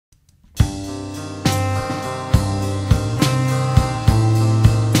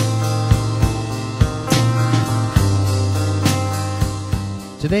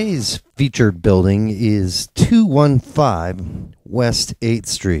Today's featured building is 215 West 8th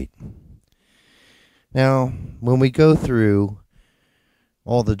Street. Now, when we go through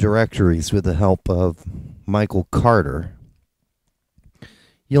all the directories with the help of Michael Carter,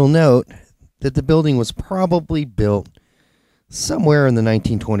 you'll note that the building was probably built somewhere in the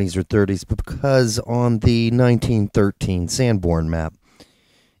 1920s or 30s, because on the 1913 Sanborn map,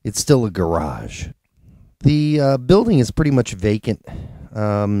 it's still a garage. The building is pretty much vacant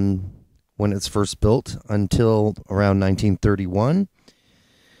when it's first built until around 1931,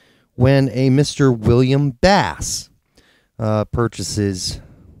 when a Mr. William Bass purchases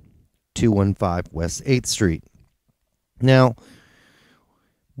 215 West 8th Street. Now,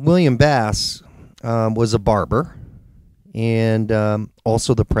 William Bass was a barber and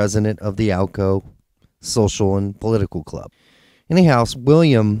also the president of the Alco Social and Political Club. Anyhow,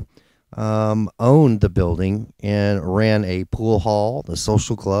 William owned the building and ran a pool hall, the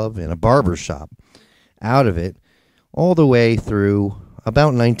social club, and a barber shop out of it all the way through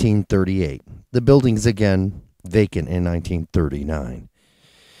about 1938. The building's again vacant in 1939.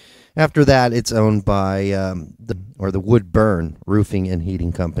 After that, it's owned by the Wood Burn Roofing and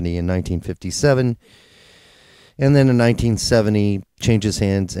Heating Company in 1957. And then in 1970, changes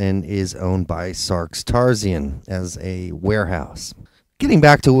hands and is owned by Sarks Tarzian as a warehouse. Getting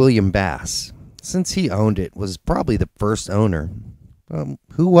back to William Bass, since he owned it, was probably the first owner.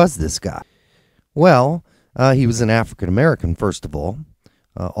 Who was this guy? Well, he was an African-American, first of all,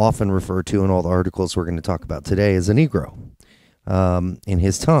 often referred to in all the articles we're going to talk about today as a Negro in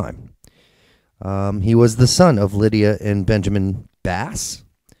his time. He was the son of Lydia and Benjamin Bass.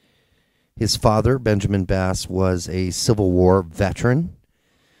 His father, Benjamin Bass, was a Civil War veteran.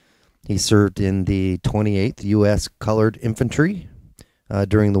 He served in the 28th U.S. Colored Infantry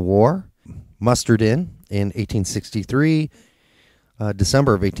during the war, mustered in 1863,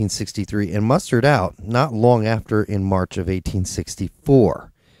 December of 1863, and mustered out not long after in March of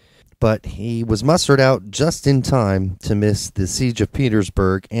 1864. But he was mustered out just in time to miss the Siege of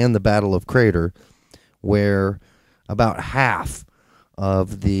Petersburg and the Battle of Crater, where about half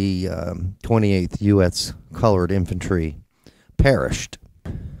of the 28th U.S. Colored Infantry perished.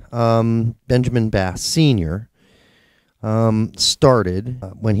 Benjamin Bass Sr. Started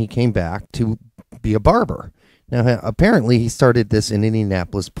when he came back to be a barber. Now, apparently he started this in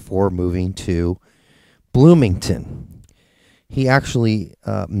Indianapolis before moving to Bloomington. He actually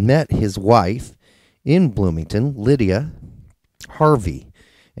met his wife in Bloomington, Lydia Harvey,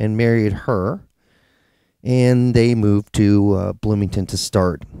 and married her. And they moved to Bloomington to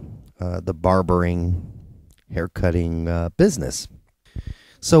start the barbering, haircutting business.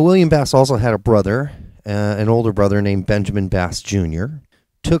 So William Bass also had a brother, an older brother named Benjamin Bass Jr.,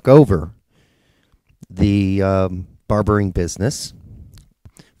 took over the barbering business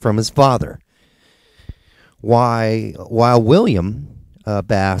from his father. While William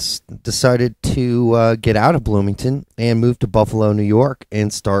Bass decided to get out of Bloomington and move to Buffalo, New York,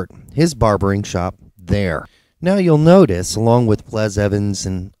 and start his barbering shop there. Now you'll notice, along with Ples Evans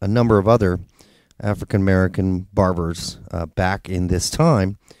and a number of other African-American barbers back in this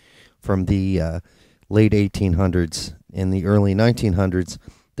time, from the late 1800s and the early 1900s,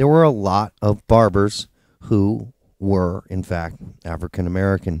 there were a lot of barbers who were, in fact,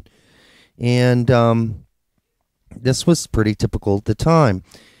 African-American. And this was pretty typical at the time.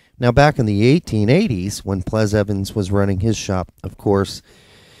 Now, back in the 1880s, when Ples Evans was running his shop, of course,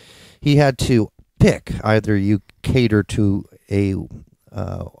 he had to pick. Either you cater to a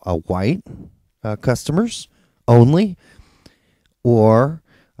white customers only, or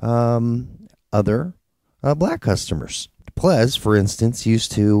other black customers. Ples, for instance,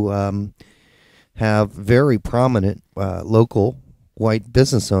 used to have very prominent local white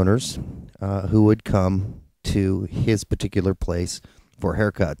business owners who would come to his particular place for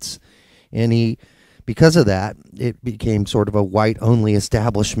haircuts. And because of that, it became sort of a white-only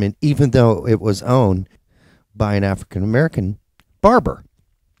establishment, even though it was owned by an African-American barber.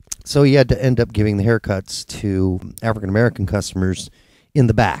 So he had to end up giving the haircuts to African-American customers in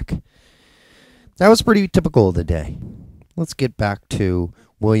the back. That was pretty typical of the day. Let's get back to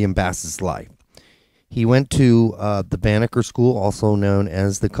William Bass's life. He went to the Banneker School, also known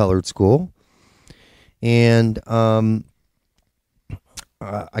as the Colored School. And I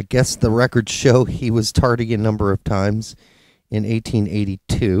guess the records show he was tardy a number of times in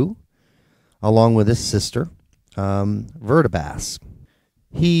 1882, along with his sister, Verda Bass.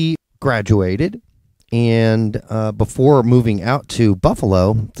 He graduated, and before moving out to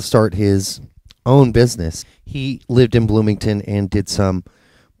Buffalo to start his own business, he lived in Bloomington and did some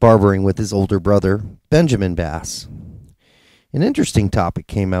barbering with his older brother, Benjamin Bass. An interesting topic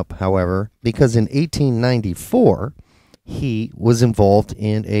came up, however, because in 1894, he was involved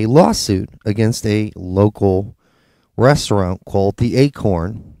in a lawsuit against a local restaurant called the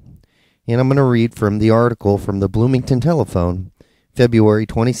Acorn. And I'm going to read from the article from the Bloomington Telephone, February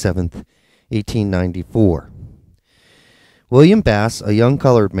 27th, 1894. William Bass, a young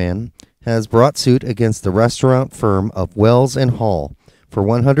colored man, has brought suit against the restaurant firm of Wells and Hall for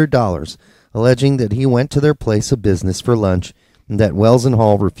 $100, alleging that he went to their place of business for lunch and that Wells and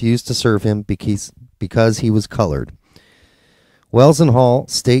Hall refused to serve him because he was colored. Wells and Hall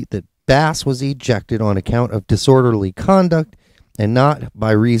state that Bass was ejected on account of disorderly conduct and not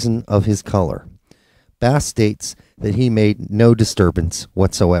by reason of his color. Bass states that he made no disturbance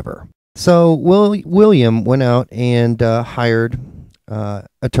whatsoever. So William went out and hired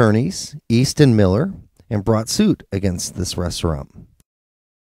attorneys, East and Miller, and brought suit against this restaurant.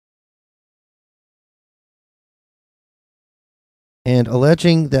 And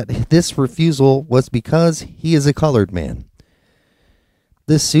alleging that this refusal was because he is a colored man.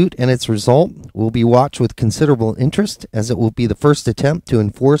 This suit and its result will be watched with considerable interest, as it will be the first attempt to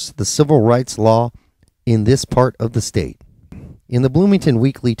enforce the civil rights law in this part of the state. In the Bloomington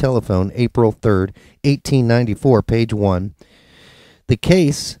Weekly Telephone, April 3rd, 1894, page 1, the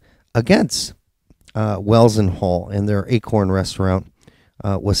case against Wells and Hall and their Acorn restaurant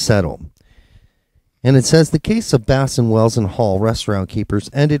was settled. And it says the case of Bass and Wells and Hall restaurant keepers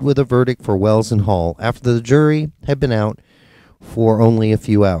ended with a verdict for Wells and Hall after the jury had been out for only a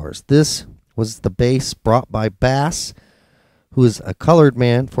few hours. This was the base brought by Bass, who is a colored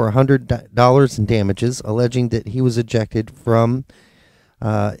man, for $100 in damages, alleging that he was ejected from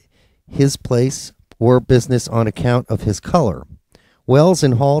his place or business on account of his color. Wells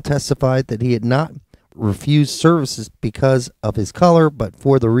and Hall testified that he had not refused services because of his color, but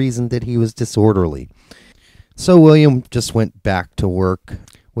for the reason that he was disorderly. So William just went back to work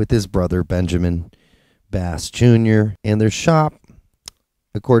with his brother Benjamin Bass Jr., and their shop,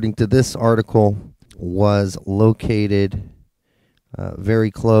 according to this article, was located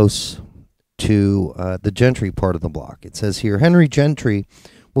very close to the Gentry part of the block. It says here, Henry Gentry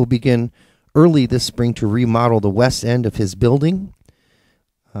will begin early this spring to remodel the west end of his building,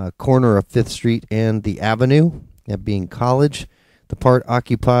 corner of 5th Street and the Avenue, that being College, the part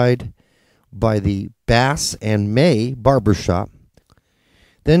occupied by the Bass and May barber shop.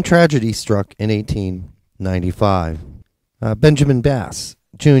 Then tragedy struck in 1895. Benjamin Bass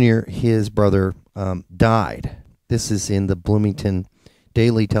Jr., his brother, died. This is in the Bloomington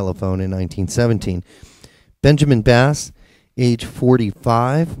Daily Telephone in 1917. Benjamin Bass, age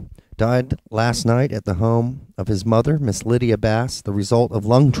 45, died last night at the home of his mother, Miss Lydia Bass, the result of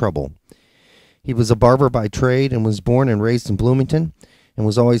lung trouble. He was a barber by trade and was born and raised in Bloomington and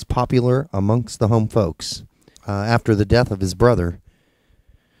was always popular amongst the home folks. After the death of his brother,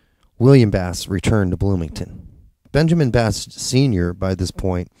 William Bass returned to Bloomington. Benjamin Bass Sr., by this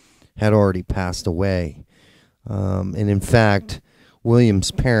point, had already passed away. And in fact,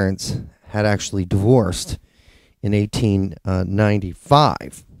 William's parents had actually divorced in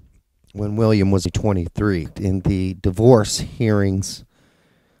 1895 when William was 23. In the divorce hearings,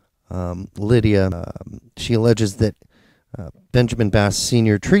 Lydia, she alleges that Benjamin Bass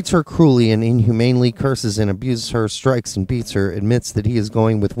Sr. treats her cruelly and inhumanely, curses and abuses her, strikes and beats her, admits that he is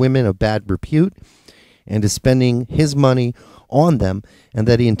going with women of bad repute and is spending his money on them, and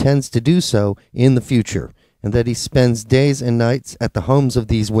that he intends to do so in the future, and that he spends days and nights at the homes of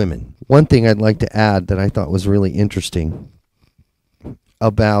these women. One thing I'd like to add that I thought was really interesting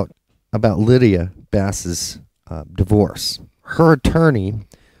about Lydia Bass's divorce. Her attorney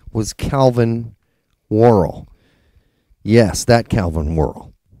was Calvin Worrell. Yes, that Calvin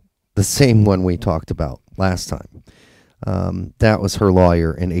Worrell, the same one we talked about last time. That was her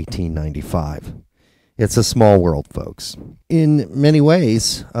lawyer in 1895. It's a small world, folks. In many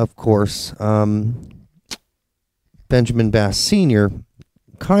ways, of course, Benjamin Bass Sr.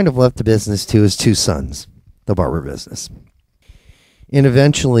 kind of left the business to his two sons, the barber business. And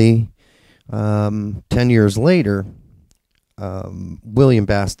eventually, 10 years later, William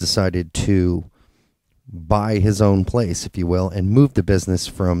Bass decided to buy his own place, if you will, and move the business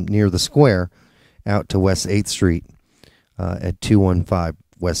from near the square out to West 8th Street at 215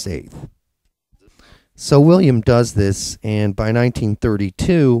 West 8th. So William does this, and by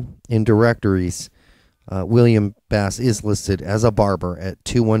 1932, in directories, William Bass is listed as a barber at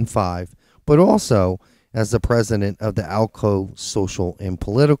 215, but also as the president of the Alco Social and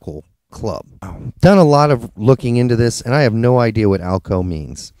Political Club. Done a lot of looking into this, and I have no idea what Alco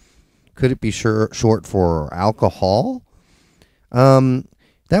means. Could it be short for alcohol? That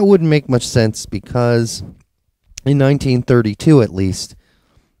wouldn't make much sense, because In 1932, at least,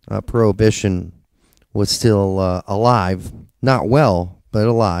 Prohibition was still alive. Not well, but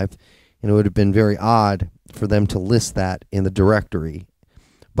alive. And it would have been very odd for them to list that in the directory.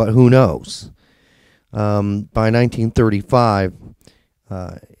 But who knows? By 1935,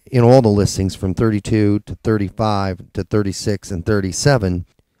 in all the listings from 32 to 35 to 36 and 37,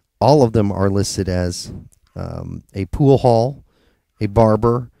 all of them are listed as a pool hall, a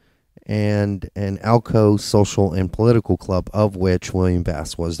barber, and an alco social and political club, of which William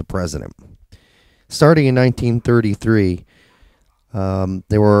Bass was the president. Starting in 1933,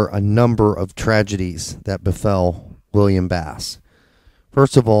 there were a number of tragedies that befell William Bass.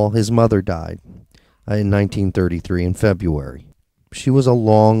 First of all, his mother died in 1933 in February. She was a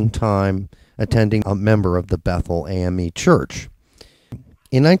long time attending a member of the Bethel AME Church.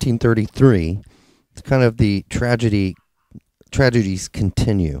 In 1933, kind of the tragedies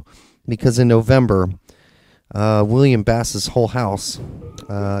continue, because in November, William Bass's whole house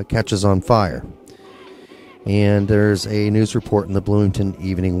catches on fire. And there's a news report in the Bloomington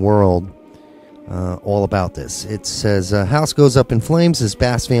Evening World all about this. It says, house goes up in flames as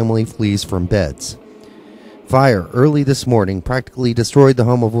Bass family flees from beds. Fire early this morning practically destroyed the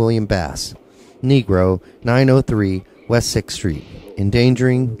home of William Bass, Negro, 903 West 6th Street,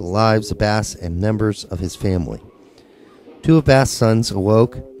 endangering the lives of Bass and members of his family. Two of Bass' sons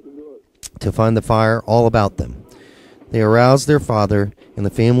awoke to find the fire all about them. They aroused their father, and the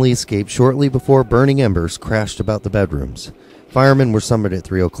family escaped shortly before burning embers crashed about the bedrooms. Firemen were summoned at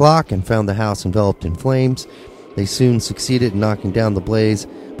 3 o'clock and found the house enveloped in flames. They soon succeeded in knocking down the blaze,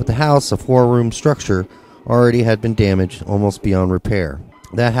 but the house, a 4-room structure, already had been damaged almost beyond repair.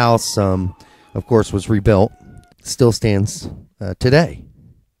 That house, of course, was rebuilt. Still stands today.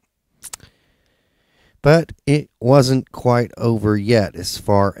 But it wasn't quite over yet as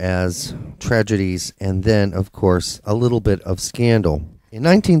far as tragedies and then, of course, a little bit of scandal. In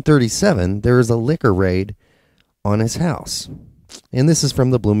 1937, there is a liquor raid on his house. And this is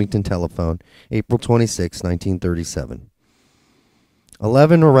from the Bloomington Telephone, April 26, 1937.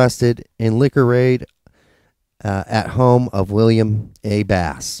 11 arrested in liquor raid at home of William A.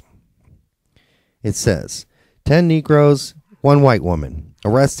 Bass. It says, 10 Negroes, 1 white woman,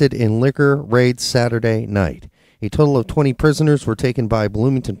 arrested in liquor raid Saturday night. A total of 20 prisoners were taken by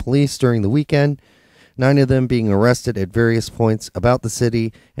Bloomington police during the weekend, 9 of them being arrested at various points about the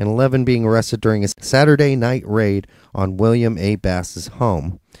city, and 11 being arrested during a Saturday night raid on William A. Bass's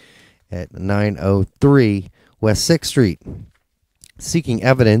home at 903 West 6th Street, seeking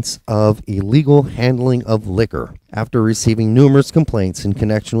evidence of illegal handling of liquor. After receiving numerous complaints in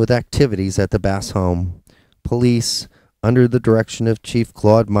connection with activities at the Bass home, police, under the direction of Chief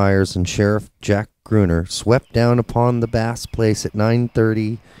Claude Myers and Sheriff Jack Gruner, swept down upon the Bass place at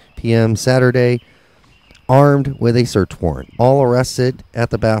 9:30 p.m. Saturday, armed with a search warrant. All arrested at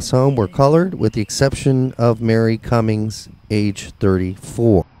the Bass home were colored, with the exception of Mary Cummings, age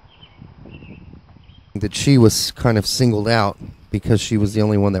 34. That she was kind of singled out because she was the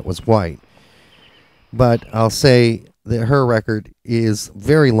only one that was white. But I'll say that her record is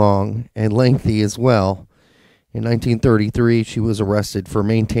very long and lengthy as well. In 1933, she was arrested for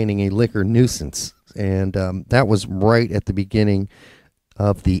maintaining a liquor nuisance, and that was right at the beginning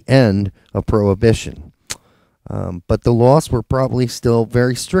of the end of Prohibition. But the laws were probably still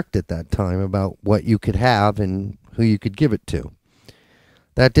very strict at that time about what you could have and who you could give it to.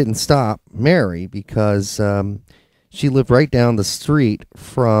 That didn't stop Mary, because she lived right down the street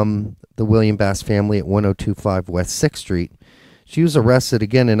from the William Bass family at 1025 West 6th Street. She was arrested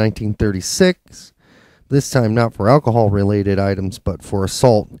again in 1936, this time not for alcohol-related items, but for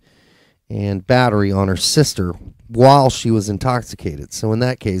assault and battery on her sister while she was intoxicated. So in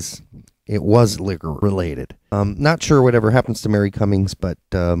that case, it was liquor-related. Not sure whatever happens to Mary Cummings, but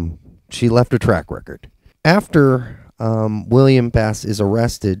she left a track record. After William Bass is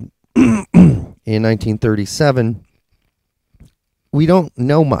arrested in 1937, we don't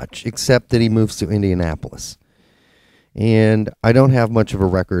know much except that he moves to Indianapolis. And I don't have much of a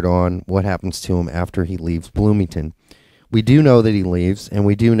record on what happens to him after he leaves Bloomington. We do know that he leaves, and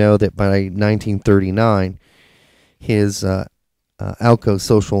we do know that by 1939, his Alco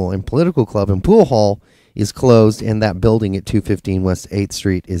Social and Political Club and Pool Hall is closed, and that building at 215 West 8th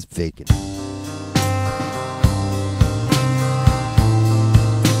Street is vacant.